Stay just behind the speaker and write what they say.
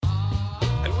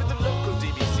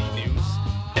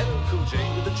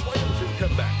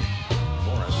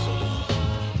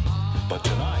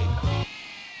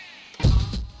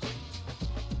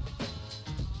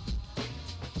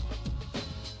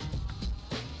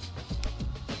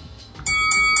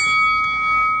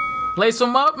Lace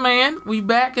them up, man. We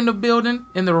back in the building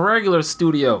in the regular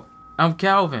studio. I'm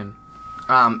Calvin.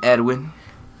 I'm Edwin.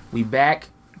 We back.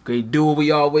 We do what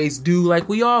we always do, like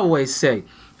we always say.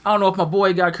 I don't know if my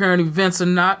boy got current events or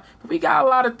not, but we got a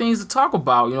lot of things to talk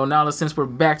about, now that since we're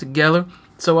back together.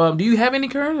 So, do you have any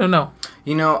current or no?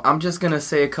 I'm just going to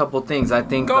say a couple things. I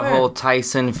think whole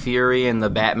Tyson Fury and the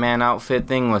Batman outfit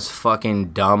thing was fucking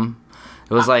dumb.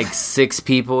 It was like 6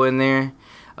 people in there.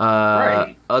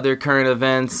 Right. Other current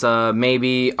events,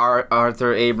 maybe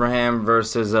Arthur Abraham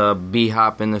versus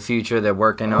B-Hop in the future. They're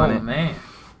working on it.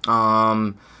 Oh,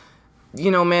 man.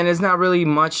 Man, there's not really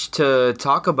much to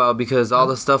talk about because all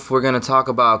the stuff we're going to talk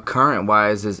about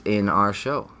current-wise is in our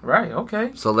show. Right,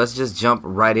 okay. So let's just jump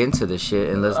right into the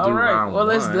shit and let's do round one.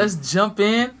 Well, let's jump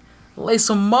in, lace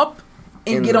them up,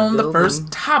 and get on the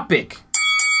first topic.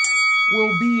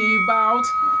 Will be about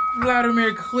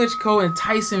Vladimir Klitschko and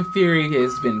Tyson Fury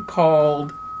has been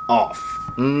called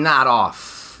off. Not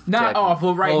off. Not off,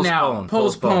 but right now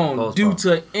postponed due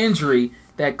to injury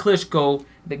that Klitschko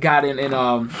that got in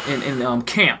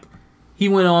camp. He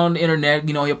went on the internet,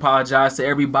 he apologized to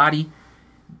everybody.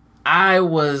 I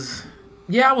was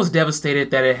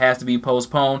devastated that it has to be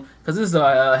postponed because this is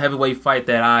a heavyweight fight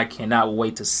that I cannot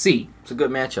wait to see. It's a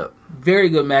good matchup. Very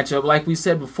good matchup. Like we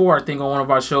said before, I think on one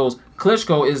of our shows,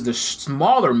 Klitschko is the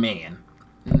smaller man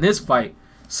in this fight.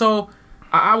 So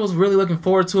I was really looking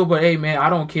forward to it, but hey, man, I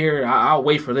don't care. I'll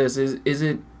wait for this. Is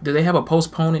it? Do they have a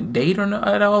postponed date or not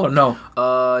at all, or no?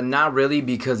 Not really,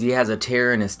 because he has a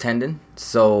tear in his tendon.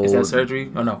 So is that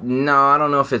surgery or no? No, I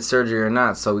don't know if it's surgery or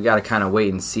not. So we got to kind of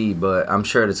wait and see. But I'm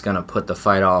sure it's gonna put the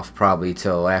fight off probably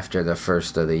till after the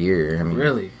first of the year. I mean,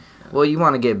 really? Well, you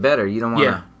want to get better. You don't want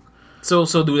to. Yeah. So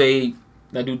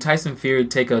do Tyson Fury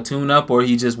take a tune-up or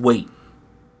he just wait?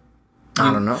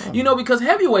 I don't know. Because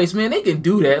heavyweights, man, they can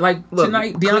do that. Like, look,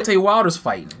 tonight, Deontay Wilder's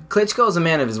fighting. Klitschko's a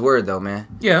man of his word, though, man.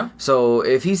 Yeah. So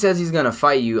if he says he's going to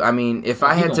fight you, I mean, if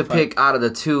I had to pick out of the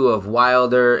two of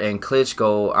Wilder and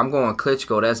Klitschko, I'm going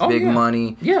Klitschko. That's big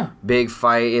money. Yeah. Big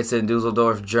fight. It's in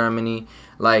Dusseldorf, Germany.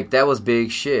 Like, that was big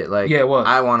shit. Like, yeah, it was.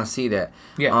 I want to see that.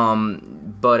 Yeah.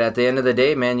 But at the end of the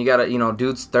day, man, you got to,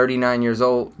 dude's 39 years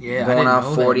old. Yeah, going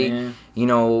on 40. That,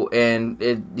 and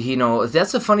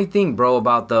that's a funny thing, bro,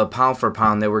 about the pound for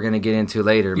pound that we're going to get into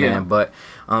later, man. But,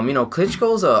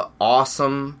 Klitschko's a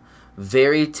awesome,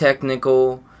 very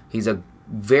technical. He's a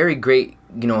very great,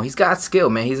 he's got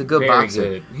skill, man. He's a good boxer.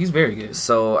 Good. He's very good.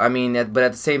 So, I mean, but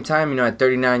at the same time, at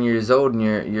 39 years old and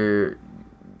you're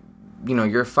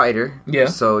a fighter. Yeah.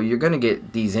 So you're going to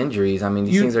get these injuries. I mean,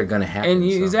 these things are going to happen. And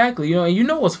exactly.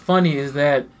 And what's funny is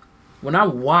that when I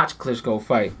watch Klitschko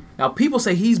fight, now people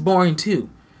say he's boring too.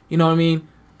 You know what I mean?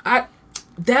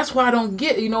 That's what I don't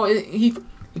get.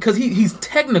 Because he's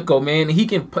technical, man. He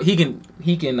can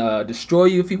destroy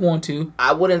you if he want to.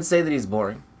 I wouldn't say that he's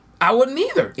boring. I wouldn't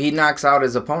either. He knocks out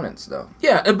his opponents, though.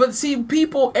 Yeah, but see,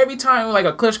 people, every time like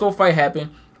a Klitschko fight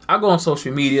happen, I go on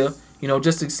social media,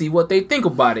 just to see what they think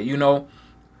about it,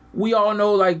 We all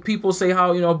know, like, people say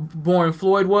how, boring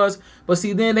Floyd was, but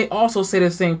see, then they also say the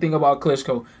same thing about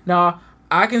Klitschko. Now,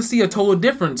 I can see a total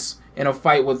difference in a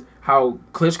fight with how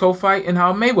Klitschko fight and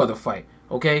how Mayweather fight,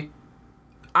 okay?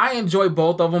 I enjoy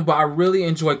both of them, but I really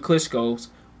enjoy Klitschko's,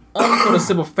 only for the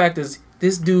simple fact is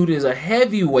this dude is a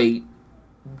heavyweight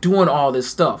doing all this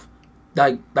stuff.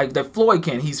 Like that Floyd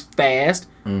can. He's fast.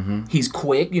 Mm-hmm. He's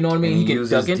quick. You know what I mean? He can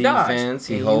duck and dodge.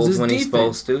 He holds when he's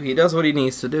supposed to. He does what he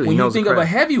needs to do. When you think of a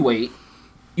heavyweight,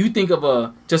 you think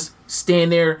of just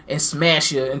stand there and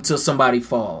smash you until somebody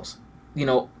falls.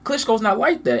 Klitschko's not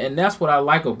like that, and that's what I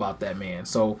like about that man.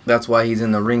 So that's why he's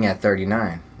in the ring at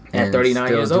 39. At 39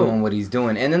 years old, doing what he's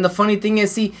doing. And then the funny thing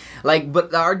is,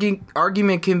 but the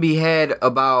argument can be had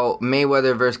about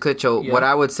Mayweather versus Klitschko. Yeah. What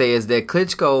I would say is that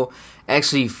Klitschko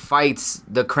actually fights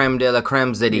the creme de la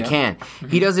cremes that he can. Mm-hmm.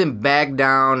 He doesn't back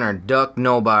down or duck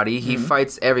nobody. He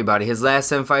fights everybody. His last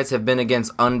 7 fights have been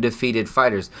against undefeated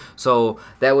fighters. So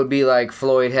that would be like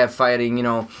Floyd had fighting,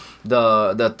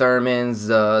 the Thurmans,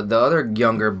 the other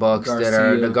younger bucks that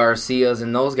are the Garcias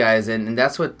and those guys. And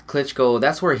that's what Klitschko,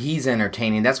 that's where he's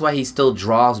entertaining. That's why he still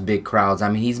draws big crowds. I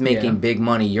mean, he's making big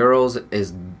money. Euros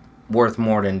is worth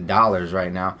more than dollars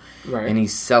right now. Right. And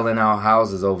he's selling out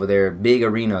houses over there, big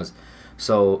arenas.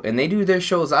 So, and they do their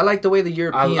shows. I like the way the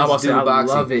Europeans do boxing. I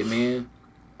love it, man.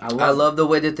 I love the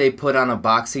way that they put on a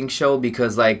boxing show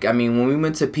because, like, I mean, when we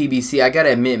went to PBC, I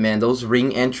gotta admit, man, those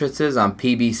ring entrances on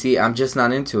PBC, I'm just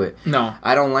not into it. No.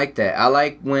 I don't like that. I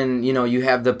like when, you know, you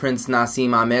have the Prince Naseem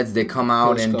Ahmeds that come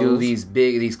out and do these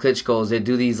Klitschko's, they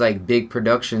do these, like, big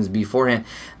productions beforehand.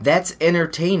 That's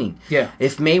entertaining. Yeah.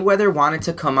 If Mayweather wanted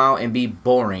to come out and be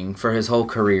boring for his whole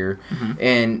career,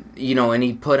 and, you know, and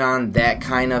he put on that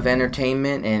kind of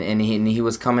entertainment, and he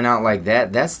was coming out like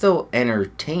that, that's still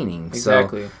entertaining.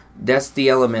 Exactly. So that's the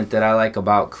element that I like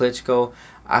about Klitschko.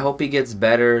 I hope he gets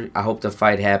better. I hope the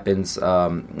fight happens. You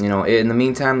know, in the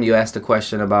meantime, you asked a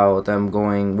question about them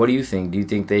going. What do you think? Do you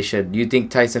think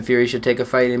Tyson Fury should take a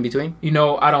fight in between? You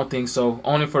know, I don't think so.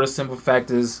 Only for the simple fact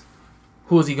is,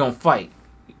 who is he gonna fight?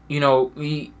 You know,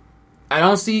 I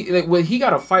don't see like when he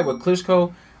got a fight with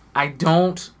Klitschko. I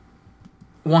don't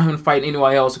want him to fight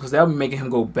anyone else because that would be making him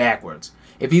go backwards.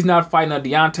 If he's not fighting a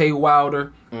Deontay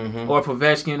Wilder or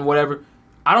Povetkin, whatever,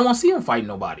 I don't want to see him fight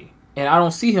nobody. And I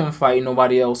don't see him fighting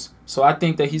nobody else. So I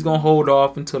think that he's going to hold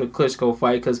off until the Klitschko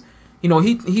fight because, you know,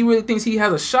 he really thinks he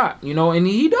has a shot, you know, and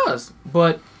he does.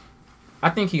 But I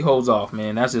think he holds off,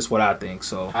 man. That's just what I think.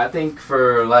 So I think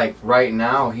for, like, right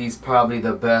now, he's probably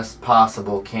the best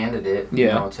possible candidate, you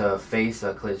know, to face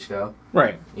a Klitschko.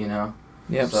 Right. You know?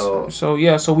 Yeah. So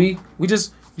yeah, so we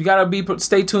just, you got to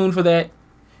stay tuned for that.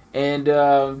 And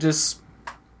just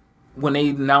when they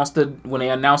announce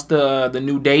the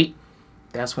new date,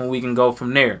 that's when we can go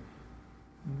from there.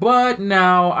 But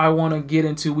now I want to get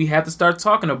into, we have to start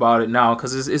talking about it now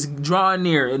because it's drawing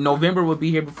near. And November will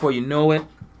be here before you know it.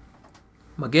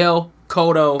 Miguel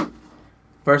Cotto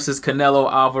versus Canelo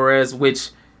Alvarez, which,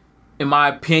 in my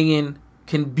opinion,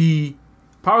 can be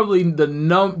probably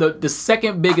the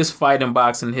second biggest fight in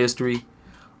boxing history.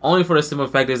 Only for the simple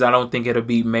fact is I don't think it'll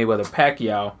beat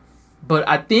Mayweather-Pacquiao. But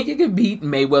I think it could beat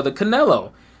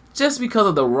Mayweather-Canelo. Just because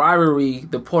of the rivalry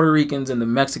the Puerto Ricans and the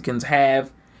Mexicans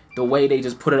have. The way they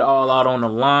just put it all out on the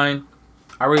line.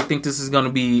 I really think this is going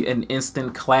to be an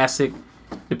instant classic.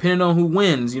 Depending on who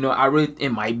wins, you know, it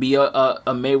might be a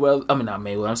Mayweather. I mean, not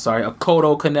Mayweather. I'm sorry, a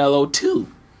Cotto-Canelo too.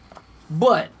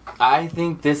 But I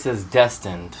think this is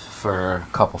destined for a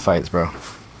couple fights, bro.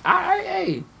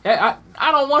 I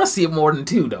don't want to see it more than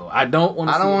two, though. I don't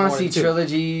want to see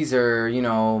trilogies or, you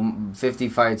know, 50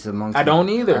 fights amongst I don't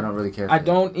either. I don't really care. I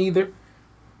don't either.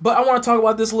 But I want to talk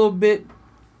about this a little bit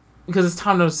because it's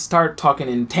time to start talking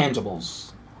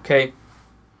intangibles. Okay?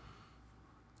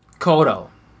 Cotto.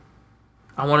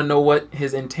 I want to know what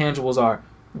his intangibles are.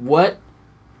 What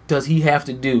does he have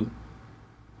to do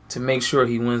to make sure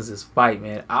he wins this fight,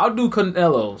 man? I'll do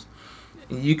Canelo's,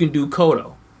 and you can do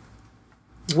Cotto.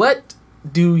 What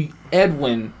do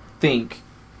Edwin think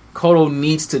Cotto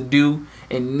needs to do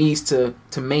and needs to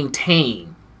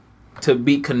maintain to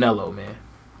beat Canelo, man?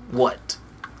 What?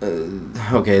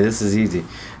 Okay, this is easy.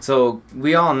 So,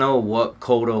 we all know what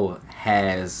Cotto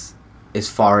has as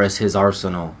far as his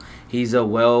arsenal. He's a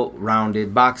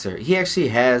well-rounded boxer. He actually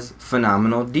has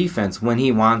phenomenal defense when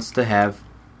he wants to have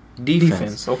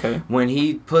defense. Okay. When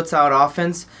he puts out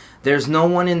offense, there's no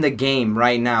one in the game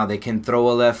right now that can throw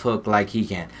a left hook like he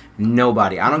can.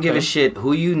 Nobody. I don't give a shit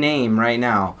who you name right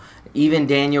now. Even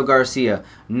Daniel Garcia.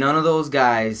 None of those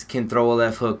guys can throw a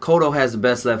left hook. Cotto has the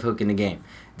best left hook in the game.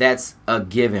 That's a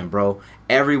given, bro.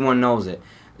 Everyone knows it.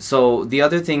 So the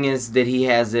other thing is that he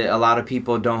has that a lot of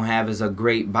people don't have is a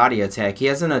great body attack. He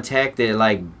has an attack that,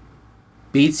 like,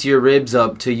 beats your ribs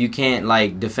up till you can't,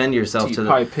 like, defend yourself. Till you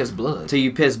probably piss blood. Till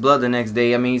you piss blood the next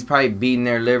day. I mean, he's probably beating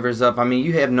their livers up. I mean,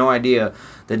 you have no idea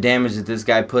the damage that this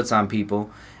guy puts on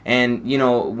people. And, you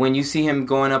know, when you see him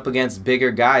going up against bigger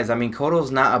guys, I mean,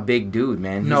 Cotto's not a big dude,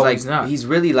 man. He's not. He's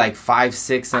really like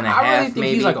 5'6" and a half, I really think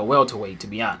maybe. he's like a welterweight, to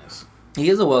be honest. He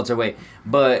is a welterweight.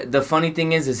 But the funny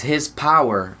thing is his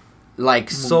power, like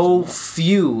so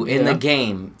few in the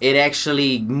game, it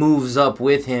actually moves up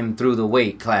with him through the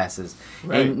weight classes.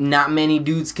 Right. And not many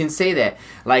dudes can say that.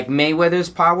 Like Mayweather's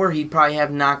power, he'd probably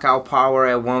have knockout power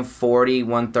at 140,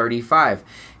 135.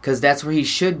 Because that's where he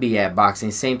should be at boxing.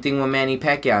 Same thing with Manny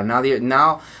Pacquiao.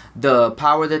 Now the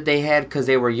power that they had because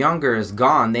they were younger is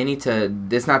gone. They need to...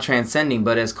 It's not transcending,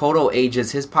 but as Cotto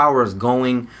ages, his power is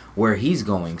going where he's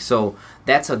going. So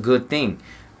that's a good thing.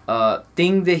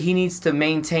 Thing that he needs to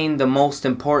maintain the most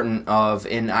important of,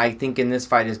 and I think in this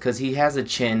fight, is because he has a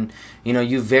chin. You know,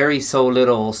 you very so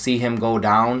little see him go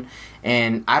down.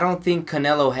 And I don't think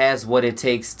Canelo has what it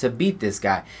takes to beat this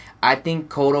guy. I think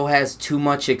Cotto has too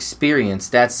much experience.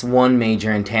 That's one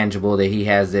major intangible that he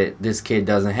has that this kid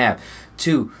doesn't have.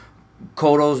 2,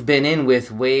 Cotto's been in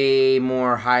with way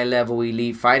more high-level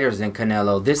elite fighters than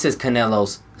Canelo. This is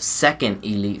Canelo's second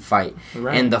elite fight.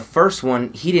 Right. And the first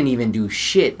one, he didn't even do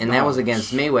shit, and that was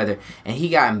against Mayweather. And he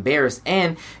got embarrassed.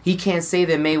 And he can't say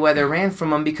that Mayweather ran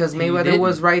from him because Mayweather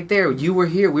was right there. You were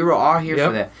here. We were all here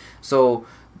for that. So,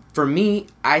 for me,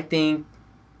 I think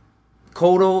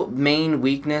Cotto's main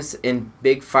weakness in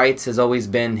big fights has always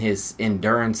been his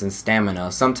endurance and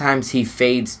stamina. Sometimes he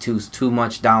fades too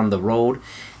much down the road,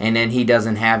 and then he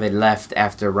doesn't have it left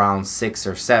after round 6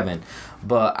 or 7.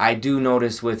 But I do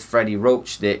notice with Freddie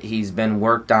Roach that he's been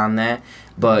worked on that.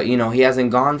 But, you know, he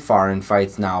hasn't gone far in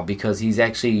fights now because he's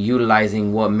actually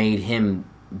utilizing what made him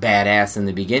badass in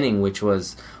the beginning, which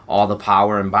was all the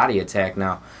power and body attack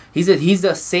now. He's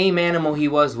the same animal he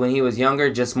was when he was younger,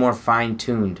 just more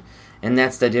fine-tuned. And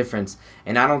that's the difference.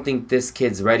 And I don't think this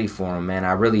kid's ready for him, man.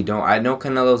 I really don't. I know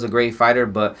Canelo's a great fighter,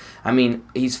 but, I mean,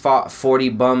 he's fought 40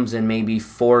 bums and maybe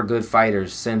 4 good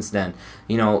fighters since then.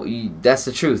 You know, that's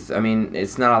the truth. I mean,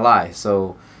 it's not a lie.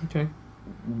 So,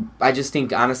 I just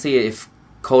think, honestly, if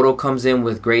Cotto comes in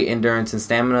with great endurance and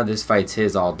stamina, this fight's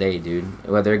his all day, dude.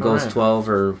 Whether it goes 12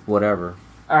 or whatever.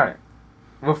 All right.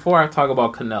 Before I talk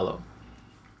about Canelo,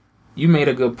 you made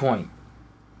a good point.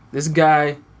 This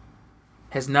guy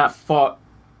has not fought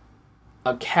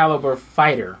a caliber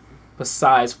fighter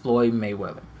besides Floyd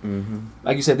Mayweather. Mm-hmm.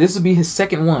 Like you said, this would be his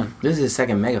second one. This is his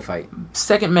second mega fight.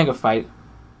 Second mega fight.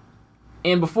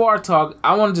 And before I talk,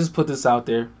 I want to just put this out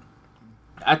there.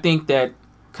 I think that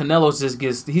Canelo's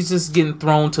he's just getting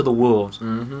thrown to the wolves.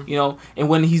 Mm-hmm. You know, and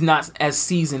when he's not as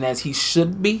seasoned as he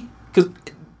should be, because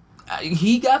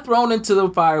he got thrown into the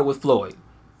fire with Floyd.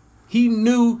 He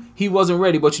knew he wasn't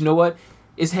ready, but you know what?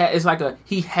 It's like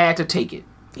he had to take it.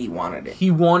 He wanted it. He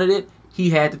wanted it.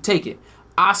 He had to take it.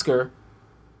 Oscar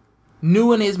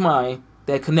knew in his mind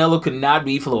that Canelo could not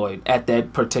beat Floyd at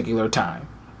that particular time.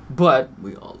 But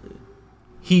we all did.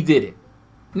 He did it.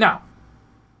 Now,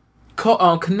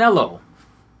 Canelo,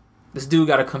 this dude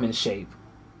got to come in shape.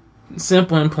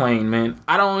 Simple and plain, man.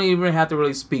 I don't even have to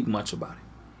really speak much about it.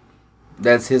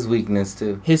 That's his weakness,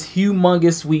 too. His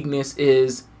humongous weakness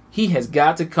is he has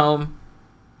got to come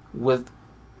with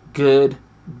good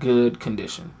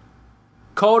condition.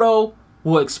 Cotto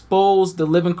will expose the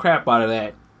living crap out of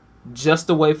that just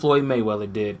the way Floyd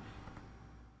Mayweather did.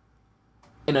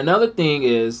 And another thing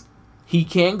is he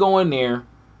can't go in there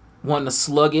wanting to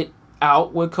slug it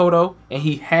out with Cotto, and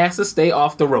he has to stay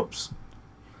off the ropes.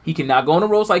 He cannot go on the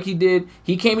ropes like he did.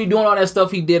 He can't be doing all that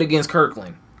stuff he did against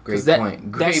Kirkland. Great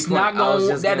point. That's not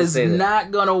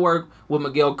going to work with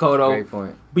Miguel Cotto. Great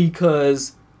point.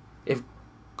 Because if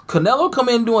Canelo come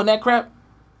in doing that crap,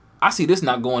 I see this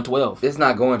not going 12. It's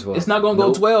not going 12. It's not going to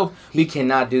go 12. He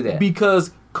cannot do that.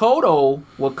 Because Cotto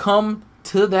will come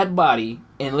to that body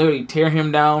and literally tear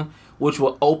him down, which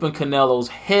will open Canelo's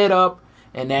head up,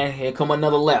 and then here come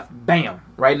another left. Bam!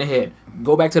 Right in the head.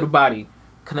 Go back to the body.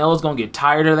 Canelo's going to get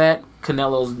tired of that.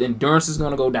 Canelo's endurance is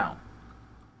going to go down.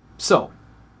 So,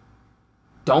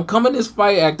 don't come in this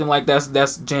fight acting like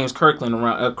that's James Kirkland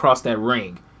across that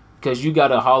ring. Because you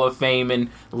got a Hall of Fame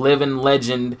and living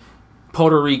legend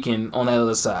Puerto Rican on that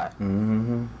other side.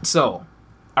 Mm-hmm. So,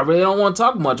 I really don't want to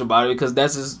talk much about it because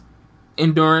that's his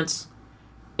endurance.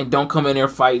 And don't come in there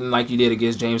fighting like you did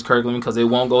against James Kirkland because it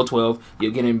won't go 12.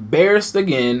 You'll get embarrassed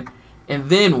again. And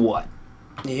then what?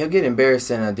 Yeah, he'll get embarrassed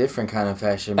in a different kind of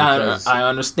fashion. Because I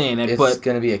understand that. It's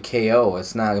going to be a KO.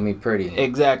 It's not going to be pretty.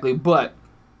 Exactly. But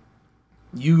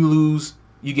you lose.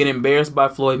 You get embarrassed by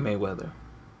Floyd Mayweather.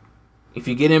 If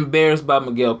you get embarrassed by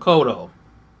Miguel Cotto,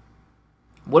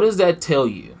 what does that tell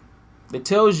you? It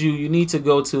tells you need to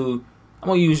go to, I'm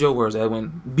going to use your words,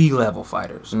 Edwin, B-level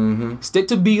fighters. Mm-hmm. Stick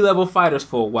to B-level fighters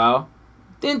for a while,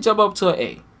 then jump up to an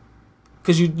A.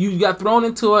 Because you got thrown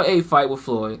into an A fight with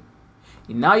Floyd.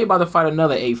 Now you're about to fight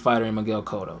another A fighter in Miguel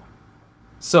Cotto.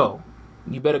 So,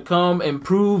 you better come and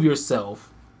prove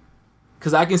yourself.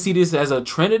 Because I can see this as a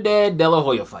Trinidad De La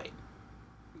Hoya fight.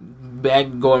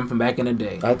 Going from back in the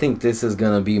day. I think this is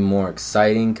going to be more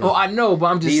exciting. Oh, I know, but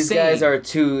I'm just saying. These guys are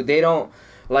too, they don't,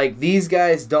 like, these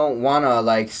guys don't want to,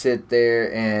 like, sit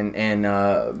there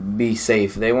and be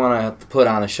safe. They want to put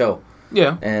on a show.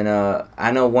 Yeah. And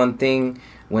I know one thing,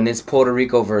 when it's Puerto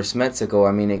Rico versus Mexico,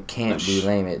 I mean, it can't be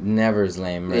lame. It never is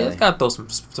lame, really. Yeah, it's got to throw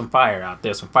some fire out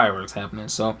there, some fireworks happening.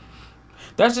 So,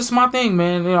 that's just my thing,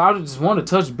 man. You know, I just want to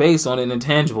touch base on the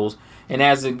intangibles. And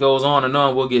as it goes on and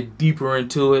on, we'll get deeper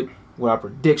into it with our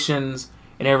predictions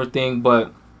and everything.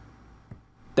 But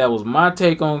that was my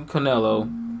take on Canelo.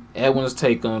 Edwin's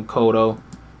take on Cotto.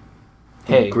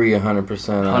 Hey, I agree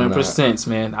 100% on 100%,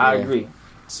 man. I agree.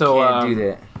 So can't do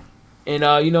that. And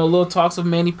little talks of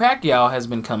Manny Pacquiao has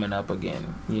been coming up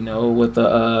again. With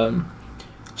the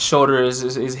shoulder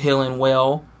is healing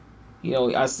well.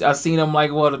 I seen him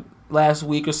last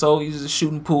week or so. He's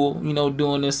shooting pool.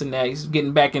 Doing this and that. He's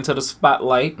getting back into the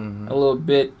spotlight a little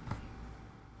bit.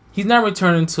 He's not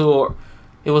returning till,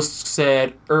 it was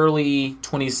said, early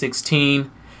 2016.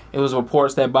 It was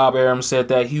reports that Bob Arum said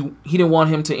that he didn't want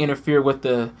him to interfere with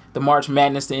the March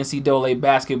Madness, the NCAA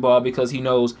basketball, because he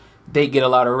knows they get a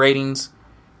lot of ratings.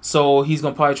 So he's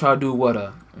going to probably try to do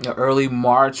a early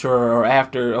March or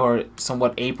after, or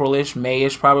somewhat April-ish,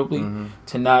 May-ish probably,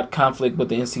 to not conflict with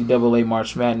the NCAA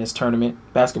March Madness tournament,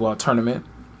 basketball tournament.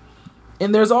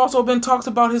 And there's also been talks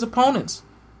about his opponents.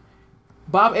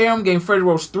 Bob Arum gave Freddie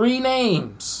Roach 3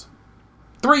 names.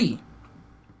 3.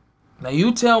 Now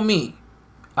you tell me,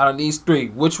 out of these 3,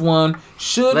 which one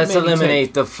should Let's Manny eliminate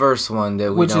take? The first one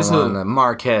that we don't want.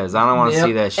 Marquez. I don't want to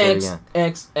see that shit again.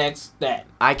 X that.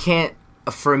 I can't.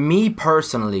 For me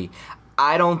personally,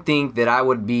 I don't think that I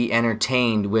would be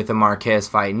entertained with a Marquez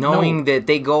fight, knowing that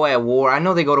they go at war. I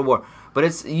know they go to war, but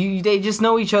they just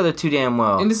know each other too damn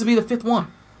well. And this will be the 5th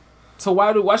one. So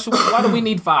why do we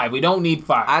need 5? We don't need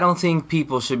 5. I don't think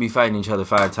people should be fighting each other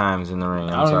 5 times in the ring.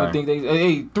 I don't even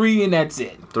think 3 and that's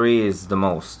it. 3 is the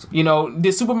most.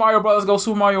 Did Super Mario Brothers go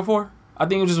Super Mario 4? I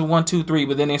think it was just 1, 2, 3,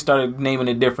 but then they started naming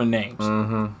it different names.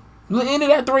 Ended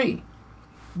at 3.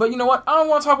 But you know what? I don't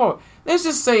want to talk about it. Let's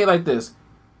just say it like this.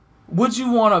 Would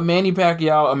you want a Manny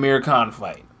Pacquiao Amir Khan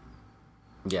fight?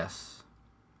 Yes.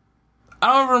 I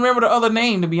don't remember the other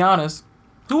name, to be honest.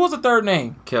 Who was the third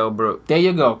name? Kell Brook. There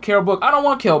you go. Kell Brook. I don't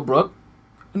want Kell Brook.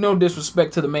 No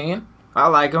disrespect to the man. I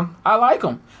like him.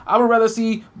 I would rather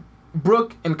see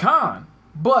Brook and Khan,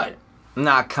 but...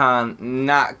 Not Khan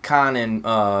and...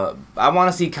 I want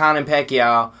to see Khan and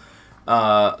Pacquiao.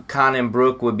 Khan and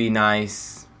Brook would be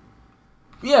nice.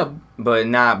 Yeah. But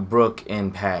not Brook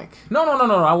and Pac. No.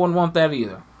 I wouldn't want that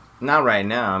either. Not right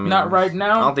now. Not right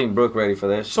now? I don't think Brook ready for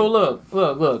that shit. So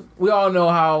look. We all know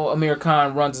how Amir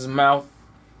Khan runs his mouth.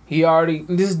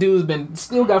 This dude's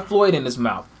still got Floyd in his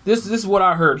mouth. This is what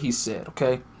I heard he said,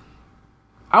 okay?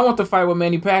 I want to fight with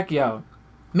Manny Pacquiao.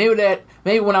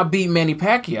 Maybe when I beat Manny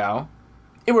Pacquiao,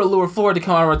 it would lure Floyd to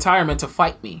come out of retirement to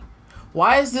fight me.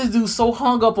 Why is this dude so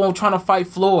hung up on trying to fight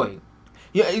Floyd?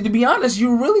 Yeah, to be honest,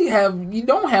 you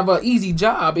don't have an easy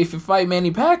job if you fight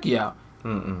Manny Pacquiao.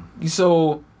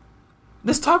 So,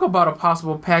 let's talk about a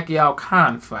possible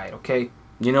Pacquiao-Khan fight, okay?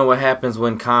 You know what happens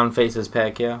when Khan faces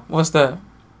Pacquiao? What's that?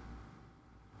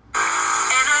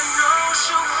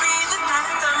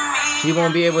 He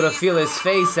won't be able to feel his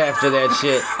face after that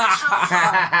shit.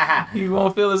 He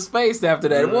won't feel his face after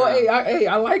that. Yeah. Well, hey,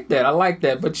 I like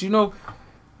that. But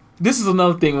this is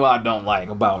another thing what I don't like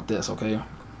about this, okay?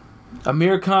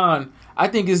 Amir Khan, I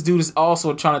think this dude is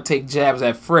also trying to take jabs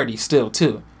at Freddie still,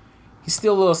 too. He's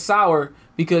still a little sour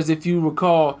because if you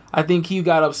recall, I think he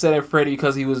got upset at Freddie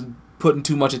because he was putting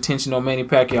too much attention on Manny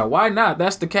Pacquiao. Why not?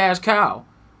 That's the cash cow.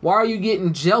 Why are you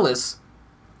getting jealous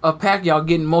of Pacquiao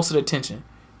getting most of the attention?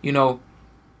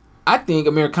 I think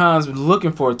Amir Khan's been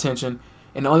looking for attention,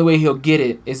 and the only way he'll get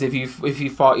it is if he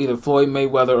fought either Floyd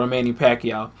Mayweather or Manny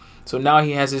Pacquiao. So now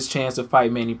he has his chance to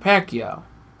fight Manny Pacquiao.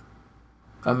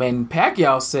 Manny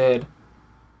Pacquiao said,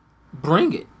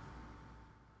 bring it.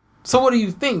 So what do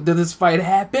you think? Did this fight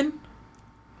happen?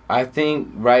 I think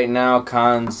right now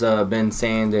Khan's been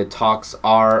saying that talks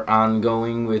are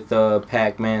ongoing with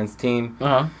Pac-Man's team.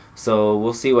 So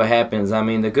we'll see what happens.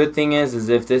 The good thing is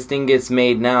if this thing gets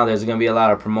made now, there's going to be a lot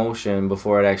of promotion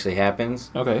before it actually happens.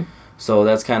 Okay. So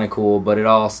that's kind of cool, but it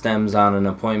all stems on an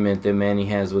appointment that Manny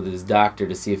has with his doctor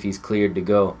to see if he's cleared to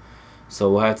go.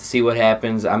 So we'll have to see what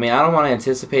happens. I don't want to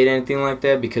anticipate anything like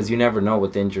that because you never know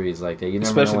with injuries like that. You never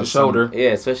especially know the shoulder.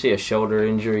 Yeah, especially a shoulder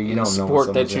injury. You don't know.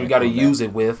 Sport that you got to use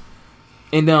it with.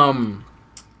 And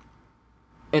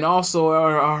also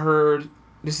I heard,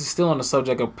 this is still on the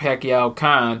subject of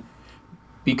Pacquiao-Khan,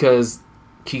 because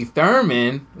Keith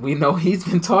Thurman, we know he's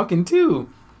been talking too.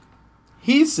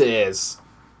 He says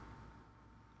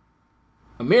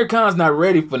Amir Khan's not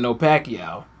ready for no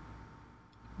Pacquiao.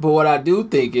 But what I do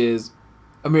think is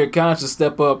Amir Khan should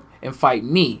step up and fight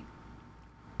me.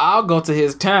 I'll go to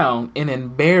his town and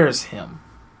embarrass him.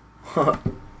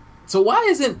 So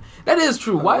that is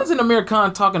true. Why isn't Amir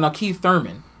Khan talking to Keith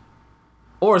Thurman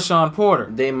or Sean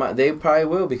Porter? They probably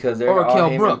will because they're all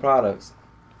Heyman products.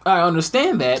 I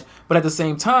understand that, but at the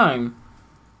same time,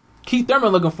 Keith Thurman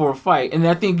looking for a fight, and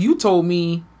I think you told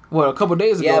me a couple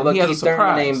days ago. Yeah, but he has Keith a surprise.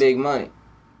 Thurman ain't big money.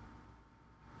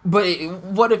 But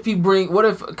what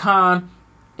if Khan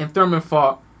and Thurman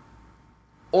fought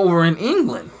over in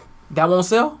England? That won't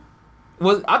sell?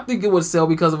 I think it would sell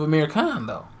because of Amir Khan,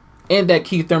 though. and that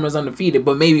Keith Thurman's undefeated,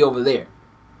 but maybe over there.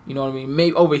 You know what I mean?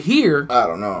 Maybe over here, I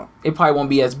don't know. It probably won't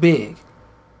be as big.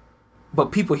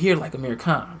 But people here like Amir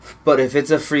Khan. But if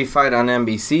it's a free fight on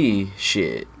NBC,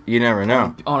 shit, you never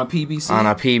know. On a PBC? On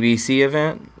a PBC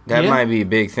event, that might be a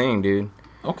big thing, dude.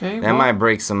 Okay. That might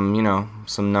break some,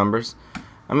 some numbers.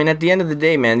 I mean, at the end of the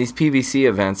day, man, these PBC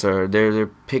events they're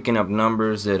picking up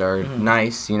numbers that are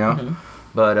nice,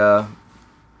 But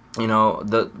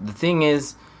the thing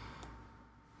is,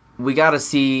 we got to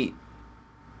see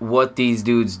what these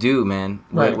dudes do, man.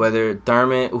 Right. Whether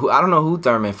Thurman, I don't know who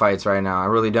Thurman fights right now. I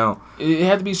really don't. It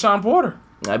had to be Sean Porter.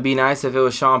 That'd be nice if it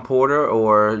was Sean Porter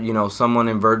or someone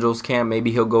in Virgil's camp.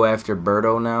 Maybe he'll go after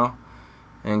Berto now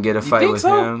and get a fight with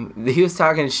him. He was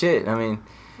talking shit. I mean,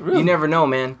 really? You never know,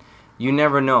 man. You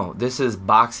never know. This is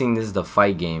boxing. This is the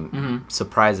fight game. Mm-hmm.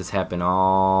 Surprises happen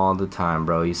all the time,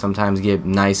 bro. You sometimes get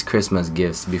nice Christmas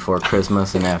gifts before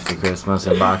Christmas and after Christmas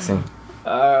in boxing.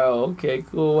 Oh, okay,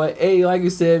 cool. Hey, like you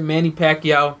said, Manny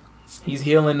Pacquiao, he's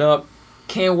healing up.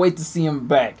 Can't wait to see him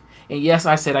back. And yes,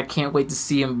 I said I can't wait to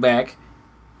see him back.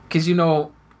 Because,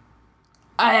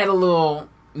 I had a little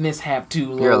mishap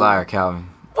too. You're a liar, Calvin.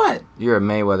 What? You're a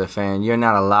Mayweather fan. You're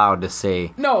not allowed to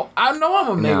say... No, I know I'm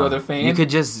a Mayweather fan. You could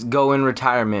just go in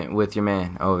retirement with your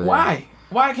man over there. Why?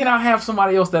 Why can't I have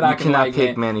somebody else that I can like? You cannot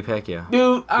pick Manny Pacquiao.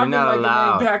 Dude, I've been liking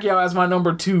Manny Pacquiao as my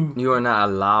number 2. You are not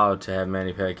allowed to have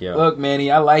Manny Pacquiao. Look,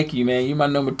 Manny, I like you, man. You're my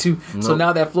number 2. Nope. So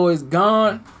now that Floyd's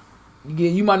gone,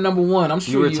 you my number 1. I'm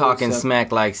sure you were talking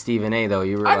smack like Stephen A. though.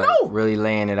 You were really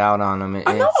laying it out on him.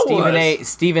 I know.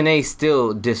 Stephen A.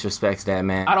 still disrespects that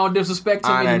man. I don't disrespect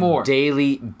him anymore. On a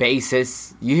daily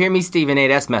basis. You hear me, Stephen A.?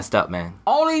 That's messed up, man.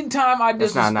 Only time I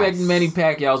disrespect Manny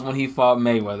Pacquiao was when he fought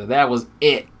Mayweather. That was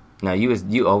it. No,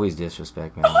 you always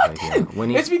disrespect Manny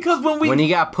Pacquiao. It's because when he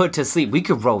got put to sleep, we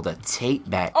could roll the tape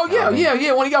back. Oh yeah.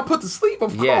 When he got put to sleep,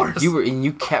 of course.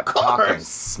 You kept talking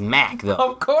smack though.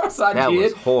 Of course I did. That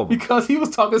was horrible because he was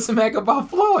talking smack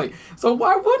about Floyd. So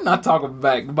why wouldn't I talk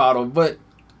back about him? But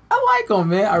I like him,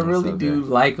 man. I really do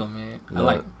like him, man. I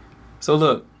like him. So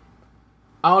look,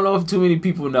 I don't know if too many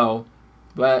people know,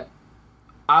 but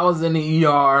I was in the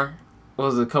ER.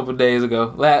 Was a couple days ago.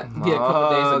 A couple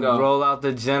days ago. Roll out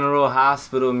the General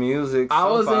Hospital music. I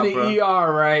was in the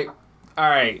ER, right? All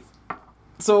right.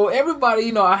 So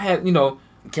everybody, I had,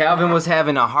 Calvin was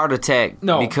having a heart attack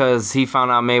because he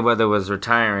found out Mayweather was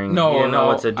retiring. He didn't know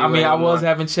what to do anymore. I was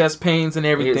having chest pains and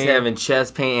everything. He was having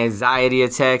chest pain, anxiety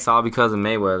attacks, all because of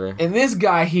Mayweather. And this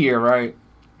guy here, right?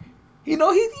 He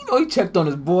checked on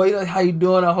his boy. Like, how you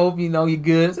doing? I hope you're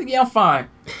good. It's like, yeah, I'm fine.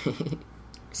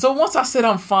 So once I said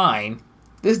I'm fine,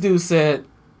 this dude said,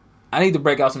 I need to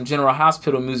break out some General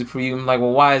Hospital music for you. I'm like,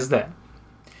 well, why is that?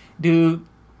 Dude,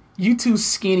 you too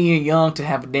skinny and young to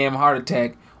have a damn heart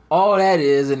attack. All that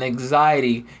is an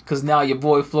anxiety because now your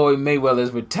boy Floyd Mayweather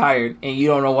is retired and you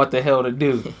don't know what the hell to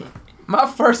do. My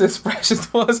first expression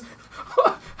was,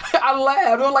 I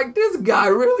laughed. I'm like, this guy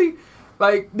really?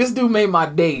 Like, this dude made my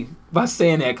day by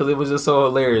saying that because it was just so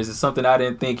hilarious. It's something I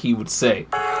didn't think he would say.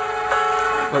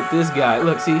 But this guy,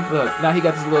 look, now he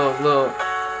got this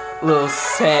little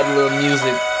sad little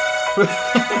music.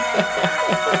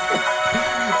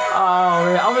 Oh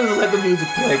man, I'm gonna let the music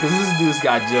play because this dude's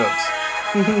got jokes.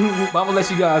 But I'm gonna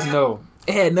let you guys know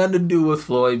it had nothing to do with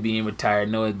Floyd being retired.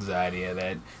 No anxiety of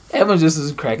that. Evan just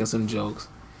is cracking some jokes.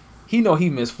 He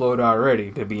missed Floyd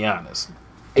already. To be honest,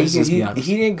 he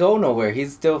didn't go nowhere.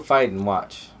 He's still fighting.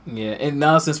 Watch. Yeah, and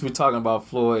now since we're talking about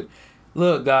Floyd.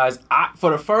 Look, guys,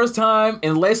 for the first time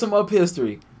in Lace 'em Up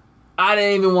history, I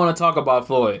didn't even want to talk about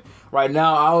Floyd. Right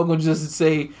now, I was going to just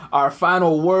say our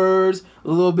final words, a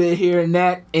little bit here and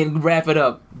that, and wrap it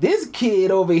up. This kid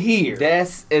over here.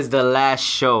 This is the last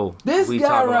show. This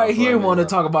guy right here wanted to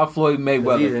talk about Floyd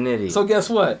Mayweather. He's an idiot. So guess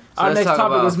what? So our next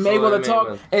topic is Mayweather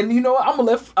talk. And you know what?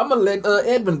 I'm gonna let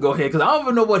Edwin go ahead because I don't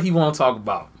even know what he want to talk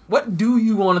about. What do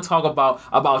you want to talk about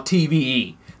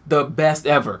TVE? The best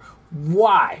ever.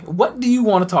 Why? What do you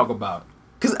want to talk about?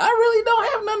 Because I really don't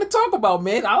have nothing to talk about,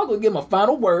 man. I'll go get my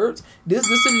final words. This,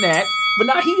 and that. But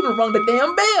now he even rung the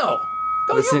damn bell.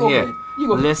 Listen here.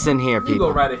 Listen here, people. You go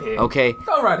right ahead. Okay?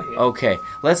 Go right ahead. Okay.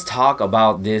 Let's talk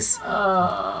about this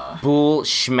bull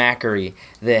schmackery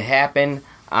that happened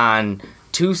on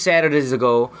 2 Saturdays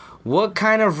ago. What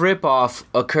kind of ripoff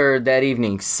occurred that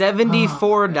evening?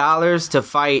 $74 to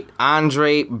fight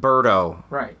Andre Berto.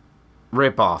 Right.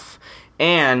 Ripoff.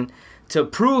 And to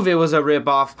prove it was a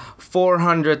ripoff,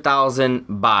 400,000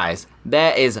 buys.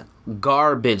 That is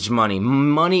garbage money.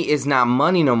 Money is not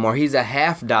money no more. He's a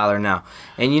 $50 now.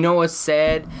 And you know what's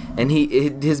sad? And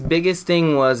his biggest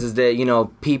thing is that, you know,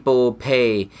 people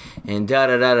pay and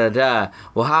da-da-da-da-da.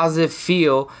 Well, how does it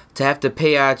feel to have to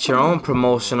pay out your own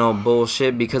promotional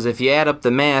bullshit? Because if you add up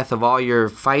the math of all your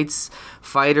fighters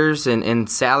and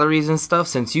salaries and stuff,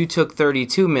 since you took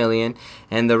 $32 million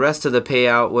and the rest of the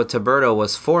payout with Tuberto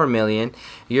was $4 million,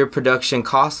 your production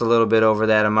cost a little bit over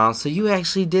that amount, so you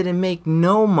actually didn't make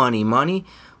no money.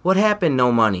 What happened?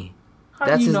 No money.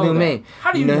 That's his new name.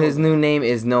 How do you know his new name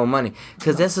is No Money?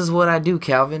 Because this is what I do,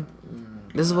 Calvin.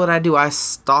 This is what I do. I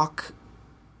stalk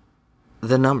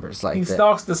the numbers like that. He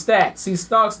stalks the stats. He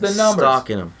stalks the numbers.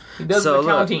 Stalking them. He does the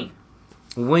accounting.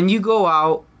 When you go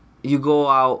out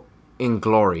in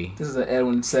glory. This is an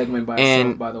Edwin segment by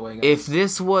itself, by the way, guys. If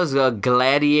this was a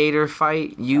gladiator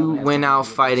fight, you went out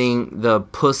fighting the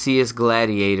pussiest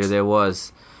gladiator there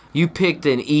was. You picked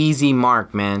an easy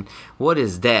mark, man. What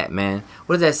is that, man?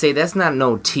 What does that say? That's not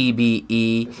no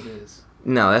TBE. Yes, it is.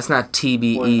 No, that's not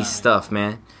TBE stuff,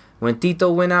 man. When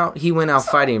Tito went out, he went out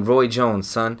fighting Roy Jones,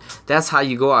 son. That's how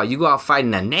you go out. You go out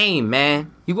fighting a name,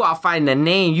 man. You go out fighting a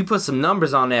name. You put some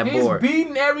numbers on that board. He's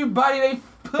beating everybody they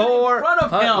put in front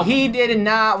of him. He did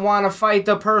not want to fight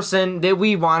the person that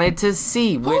we wanted to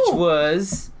see, which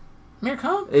was... Amir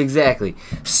Khan? Exactly.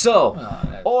 So,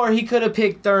 or he could have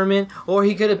picked Thurman, or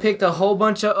he could have picked a whole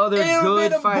bunch of other good fighters. It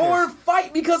would have been a boring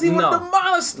fight because he would have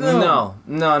demolished them.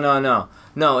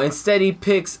 No. Instead, he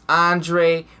picks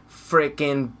Andre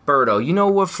freaking Berto. You know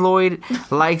what Floyd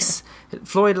likes?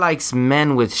 Floyd likes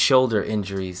men with shoulder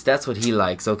injuries. That's what he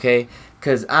likes, okay?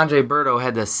 Because Andre Berto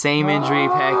had the same injury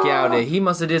Pacquiao did. He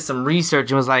must have did some research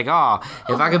and was like,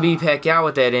 if I could beat Pacquiao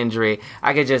with that injury,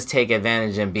 I could just take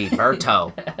advantage and beat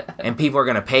Berto. And people are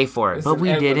going to pay for it. But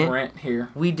we didn't.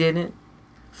 We didn't.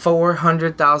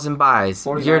 400,000 buys.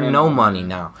 You're no money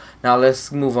now. Now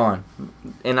let's move on.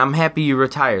 And I'm happy you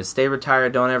retired. Stay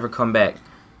retired. Don't ever come back.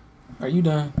 Are you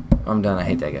done? I'm done. I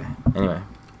hate that guy. Anyway.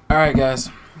 All right,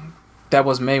 guys. That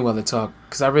was Mayweather talk,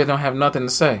 because I really don't have nothing to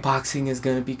say. Boxing is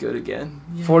going to be good again.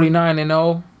 Yeah.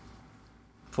 49-0.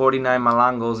 49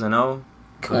 Malangos and 0.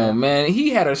 Come on, man. He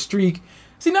had a streak.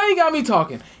 See, now you got me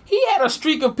talking. He had a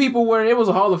streak of people where it was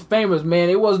a Hall of Famers, man.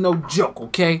 It was no joke,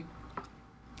 okay?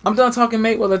 I'm done talking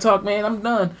Mayweather talk, man. I'm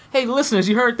done. Hey, listeners,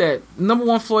 you heard that. Number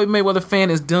one Floyd Mayweather fan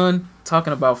is done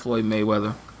talking about Floyd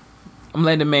Mayweather. I'm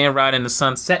letting the man ride in the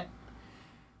sunset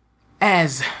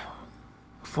as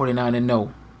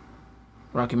 49-0.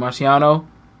 Rocky Marciano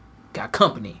got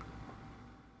company.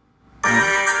 Oh my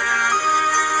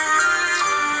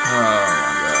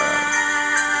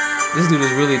God. This dude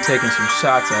is really taking some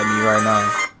shots at me right now.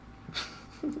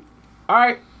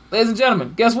 Alright, ladies and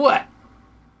gentlemen, guess what?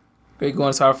 We're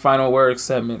going to our final word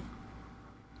segment.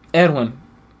 Edwin,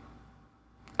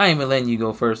 I ain't even letting you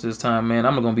go first this time, man.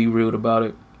 I'm not going to be rude about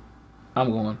it.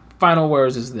 I'm going. Final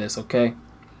words is this, okay?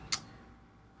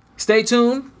 Stay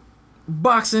tuned.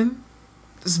 Boxing.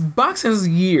 This boxing's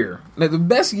year, like the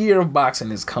best year of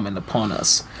boxing is coming upon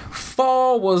us.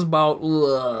 Fall was about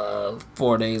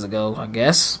 4 days ago, I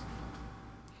guess.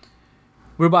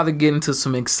 We're about to get into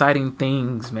some exciting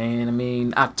things, man. I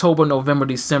mean, October, November,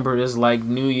 December is like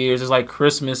New Year's. It's like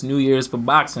Christmas, New Year's for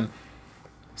boxing.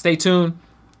 Stay tuned.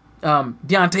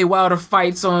 Deontay Wilder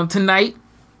fights on tonight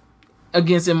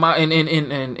against in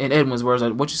Edwin's words.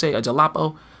 What you say? A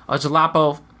jalapeno.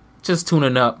 Just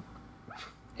tuning up.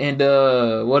 And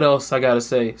what else I gotta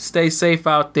say? Stay safe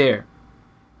out there.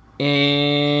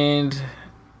 And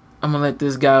I'm gonna let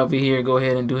this guy over here go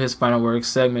ahead and do his final word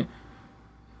segment.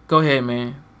 Go ahead,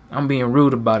 man. I'm being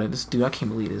rude about it. This dude, I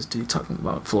can't believe this dude talking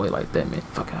about Floyd like that, man.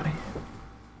 Fuck out of here.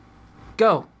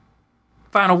 Go.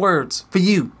 Final words for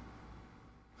you,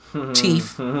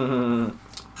 Chief.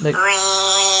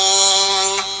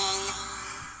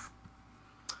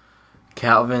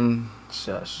 Calvin.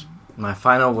 Shush. My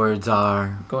final words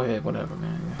are... Go ahead, whatever,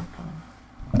 man.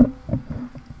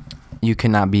 You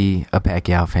cannot be a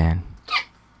Pacquiao fan.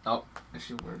 Oh, that's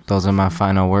your words. Those are my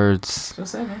final words. Show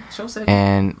say, man. Show say.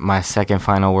 And my second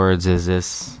final words is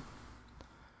this.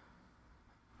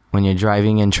 When you're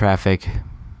driving in traffic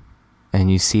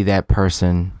and you see that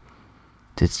person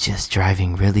that's just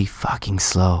driving really fucking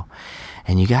slow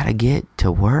and you gotta get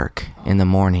to work in the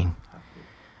morning,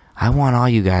 I want all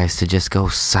you guys to just go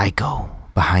psycho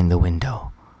behind the window.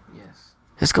 Yes.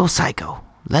 Just go psycho.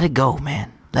 Let it go,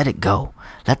 man. Let it go.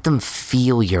 Let them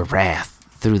feel your wrath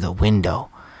through the window.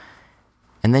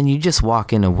 And then you just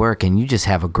walk into work and you just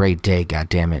have a great day,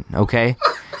 goddammit. Okay?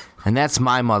 And that's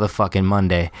my motherfucking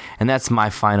Monday. And that's my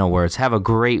final words. Have a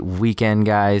great weekend,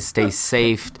 guys. Stay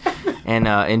safe and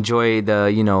enjoy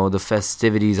the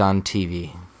festivities on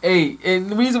TV. Hey, and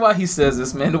the reason why he says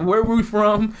this, man, where we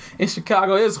from in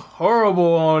Chicago, it's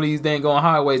horrible on these dang on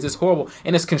highways. It's horrible.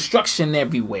 And it's construction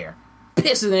everywhere.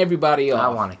 Pissing everybody off. I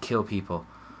want to kill people.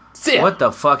 Yeah. What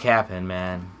the fuck happened,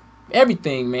 man?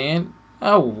 Everything, man.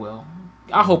 Oh, well.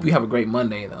 I hope you have a great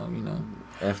Monday, though, you know.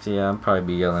 FDR, I'll probably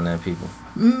be yelling at people.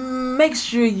 Make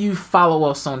sure you follow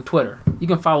us on Twitter. You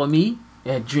can follow me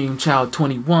at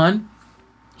DreamChild21.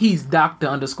 He's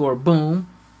Dr_Boom.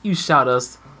 You shout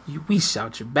us. We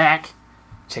shout you back.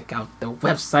 Check out the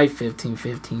website,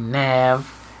 1515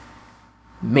 Nav.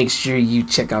 Make sure you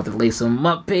check out the Lace 'em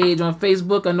Up page on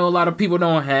Facebook. I know a lot of people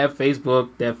don't have Facebook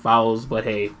that follows, but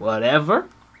hey, whatever.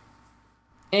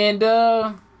 And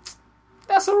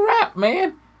that's a wrap,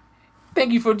 man.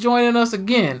 Thank you for joining us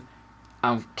again.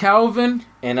 I'm Calvin.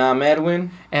 And I'm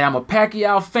Edwin. And I'm a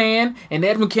Pacquiao fan. And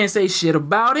Edwin can't say shit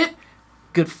about it.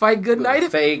 Good fight, good night.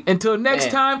 Fake. Until next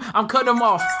time, I'm cutting them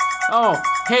off. Oh,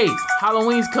 hey,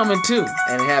 Halloween's coming too.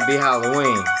 And happy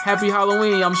Halloween. Happy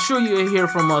Halloween. I'm sure you'll hear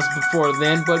from us before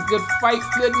then, but good fight,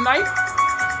 good night.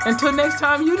 Until next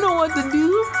time, you know what to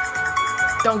do.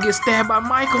 Don't get stabbed by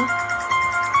Michael.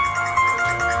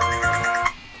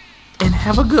 And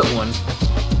have a good one.